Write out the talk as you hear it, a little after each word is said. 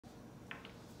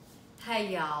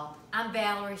Hey y'all, I'm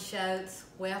Valerie Schultz.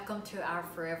 Welcome to our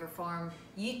Forever Farm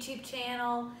YouTube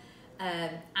channel.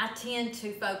 I tend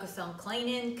to focus on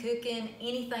cleaning, cooking,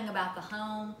 anything about the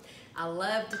home. I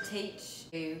love to teach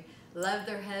you love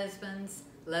their husbands,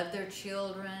 love their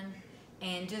children,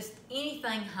 and just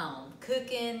anything home.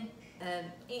 Cooking,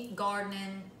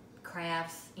 gardening,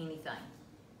 crafts, anything.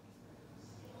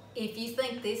 If you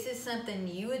think this is something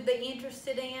you would be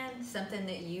interested in, something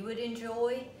that you would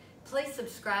enjoy, please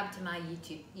subscribe to my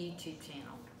YouTube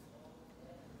channel.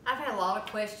 I've had a lot of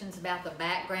questions about the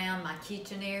background, my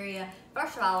kitchen area.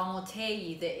 First of all, I'm going to tell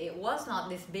you that it was not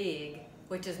this big,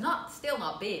 which is still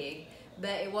not big, but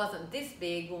it wasn't this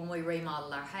big when we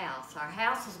remodeled our house. Our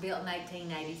house was built in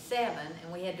 1887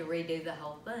 and we had to redo the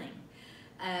whole thing.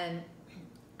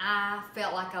 I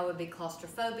felt like I would be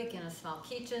claustrophobic in a small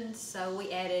kitchen, so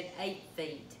we added 8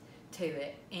 feet to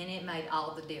it, and it made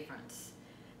all the difference.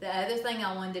 The other thing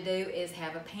I wanted to do is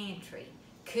have a pantry.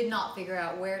 Could not figure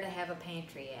out where to have a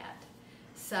pantry at.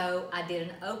 So I did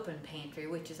an open pantry,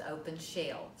 which is open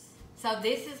shelves. So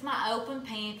this is my open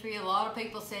pantry. A lot of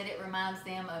people said it reminds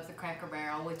them of the Cracker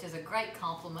Barrel, which is a great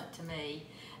compliment to me.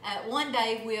 One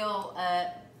day we'll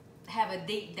have a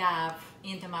deep dive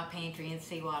into my pantry and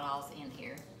see what all's in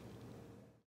here.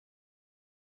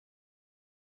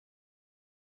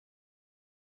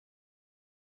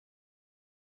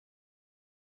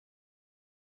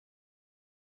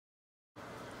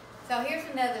 So here's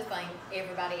another thing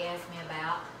everybody asked me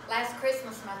about. Last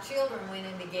Christmas, my children went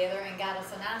in together and got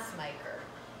us an ice maker.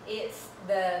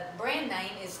 The brand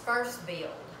name is First Build.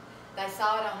 They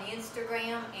saw it on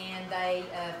Instagram and they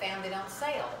found it on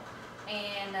sale.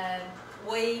 And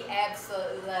we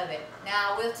absolutely love it.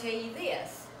 Now I will tell you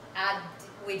this,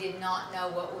 we did not know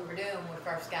what we were doing when we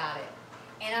first got it.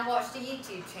 And I watched a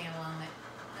YouTube channel on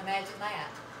it, imagine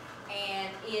that. And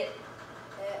it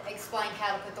explained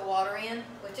how to put the water in,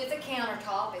 which is a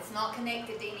countertop. It's not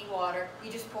connected to any water.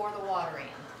 You just pour the water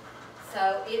in.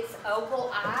 So it's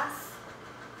Opal ice.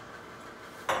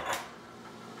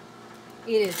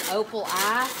 It is Opal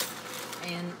ice,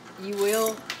 and you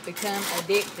will become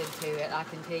addicted to it, I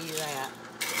can tell you that.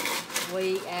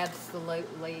 We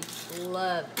absolutely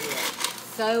love it.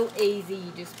 So easy.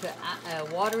 You just put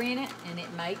water in it and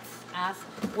it makes ice.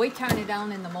 We turn it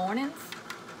on in the mornings,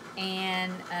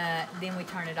 and then we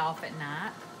turn it off at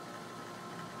night.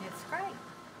 It's great.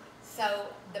 So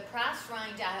the price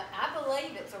range, I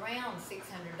believe it's around $600,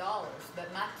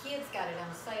 but my kids got it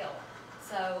on sale.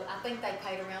 So I think they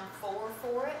paid around $4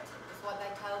 for it, is what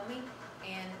they told me.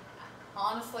 And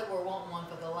honestly, we're wanting one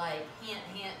for the lake. Hint,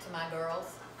 hint to my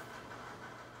girls.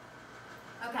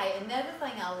 Okay, another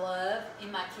thing I love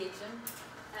in my kitchen,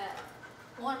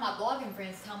 one of my blogging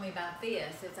friends told me about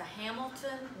this. It's a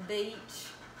Hamilton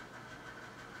Beach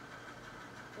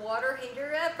water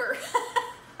heater upper.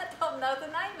 I don't know the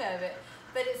name of it,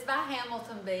 but it's by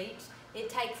Hamilton Beach. It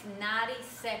takes 90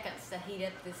 seconds to heat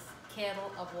up this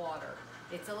kettle of water.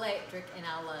 It's electric and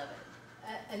I love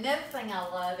it. Another thing I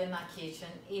love in my kitchen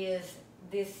is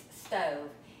this stove.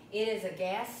 It is a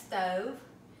gas stove,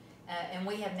 and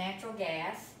we have natural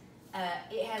gas.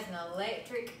 It has an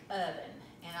electric oven,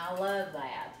 and I love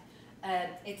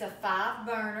that. It's a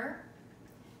 5-burner.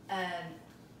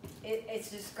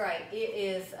 It's just great. It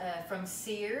is from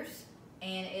Sears,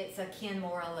 and it's a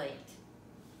Kenmore Elite.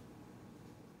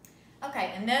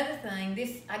 Okay, another thing,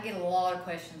 I get a lot of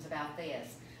questions about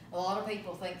this. A lot of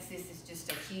people think this is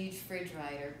just a huge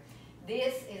refrigerator.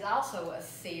 This is also a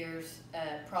Sears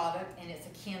product, and it's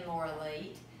a Kenmore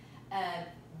Elite.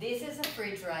 This is a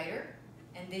refrigerator,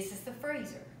 and this is the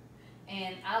freezer.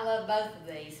 And I love both of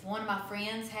these. One of my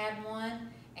friends had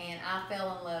one, and I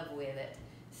fell in love with it.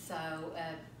 So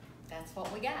that's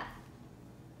what we got.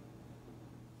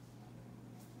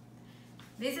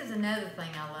 This is another thing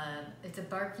I love. It's a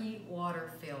Berkey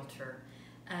water filter.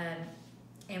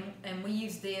 And we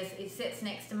use this. It sits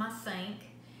next to my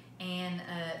sink, and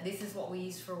this is what we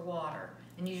use for water.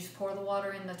 And you just pour the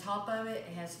water in the top of it.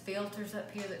 It has filters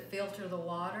up here that filter the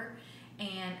water,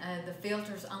 and the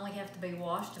filters only have to be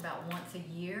washed about once a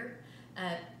year.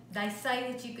 They say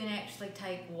that you can actually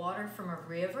take water from a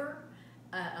river,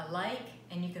 a lake,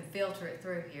 and you can filter it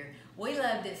through here. We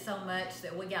loved it so much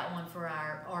that we got one for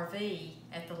our RV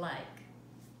at the lake.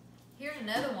 Here's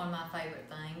another one of my favorite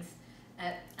things.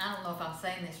 I don't know if I'm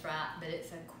saying this right, but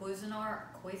it's a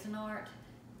Cuisinart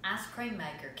ice cream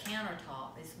maker,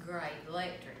 countertop. It's great,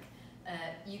 electric.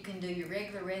 You can do your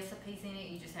regular recipes in it,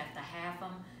 you just have to half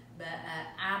them. But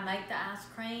I make the ice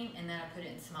cream, and then I put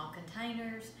it in small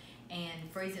containers and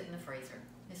freeze it in the freezer.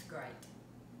 It's great.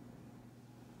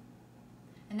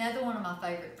 Another one of my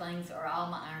favorite things are all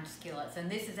my iron skillets,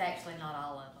 and this is actually not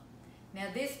all of them. Now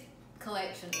this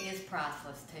collection is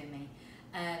priceless to me.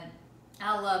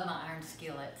 I love my iron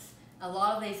skillets. A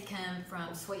lot of these come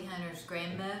from Sweet Hunter's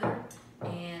grandmother,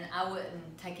 and I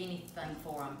wouldn't take anything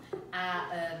for them.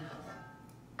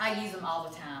 I use them all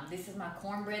the time. This is my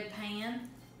cornbread pan.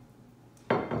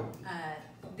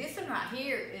 This one right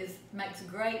here makes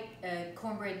great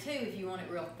cornbread too if you want it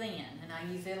real thin, and I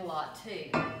use it a lot too.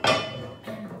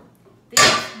 This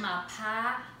is my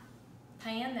pie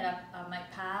pan that I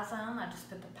make pies on. I just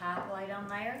put the pie plate on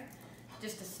there.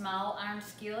 Just a small iron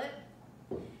skillet.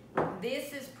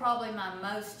 This is probably my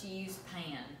most used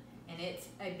pan, and it's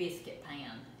a biscuit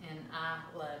pan, and I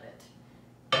love it.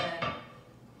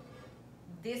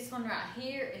 This one right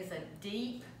here is a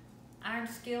deep iron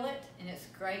skillet, and it's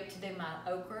great to do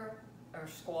my okra or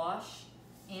squash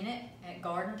in it at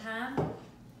garden time.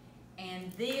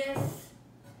 And this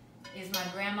is my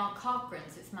Grandma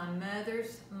Cochran's. It's my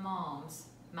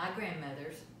my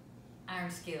grandmother's iron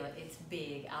skillet. It's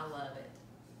big. I love it.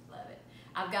 Love it.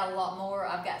 I've got a lot more.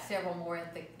 I've got several more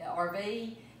at the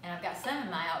RV, and I've got some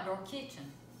in my outdoor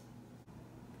kitchen.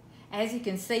 As you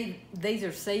can see, these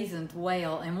are seasoned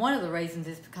well, and one of the reasons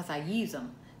is because I use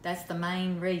them. That's the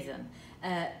main reason.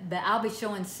 But I'll be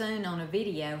showing soon on a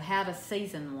video how to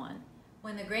season one.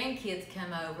 When the grandkids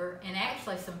come over, and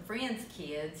actually some friends'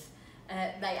 kids,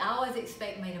 they always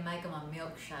expect me to make them a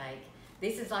milkshake.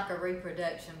 This is like a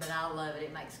reproduction, but I love it.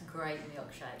 It makes great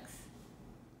milkshakes.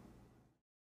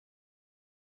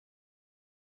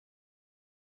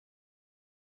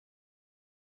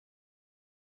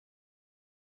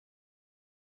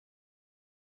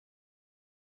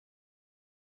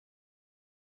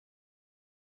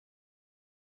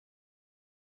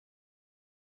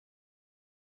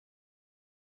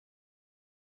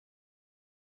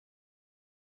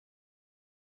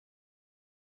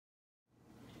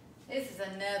 This is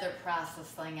another priceless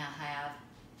thing I have.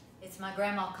 It's my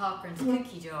Grandma Cochran's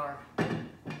cookie jar.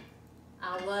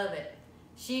 I love it.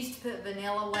 She used to put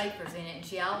vanilla wafers in it, and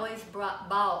she always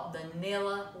bought the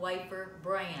vanilla wafer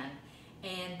brand.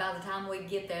 And by the time we'd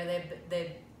get there,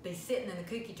 they'd be sitting in the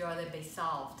cookie jar, they'd be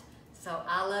soft. So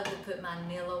I love to put my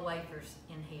vanilla wafers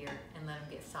in here and let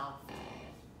them get soft.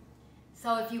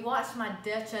 So if you watch my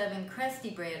Dutch oven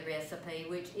crusty bread recipe,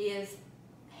 which is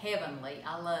heavenly,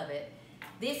 I love it.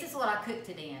 This is what I cooked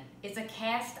it in. It's a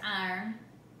cast iron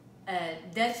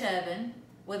Dutch oven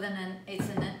with an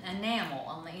enamel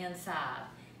on the inside.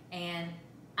 And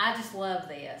I just love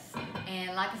this.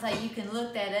 And like I say, you can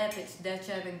look that up. It's Dutch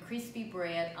oven crispy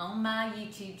bread on my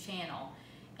YouTube channel.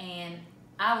 And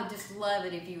I would just love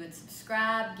it if you would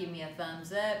subscribe, give me a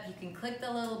thumbs up. You can click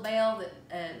the little bell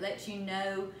that lets you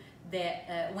know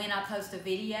that when I post a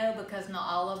video, because not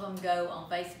all of them go on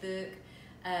Facebook.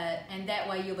 And that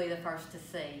way you'll be the first to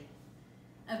see.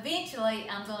 Eventually,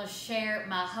 I'm going to share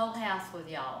my whole house with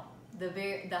y'all.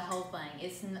 The whole thing.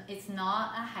 It's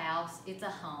not a house, it's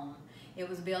a home. It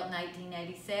was built in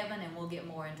 1887, and we'll get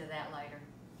more into that later.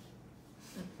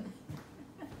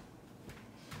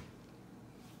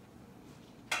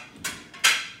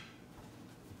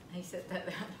 He said that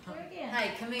down.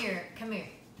 Hey, come here, come here.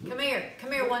 Come here,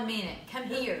 come here 1 minute. Come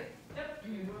here. Yep,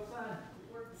 you can go outside.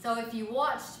 So if you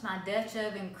watched my Dutch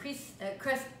oven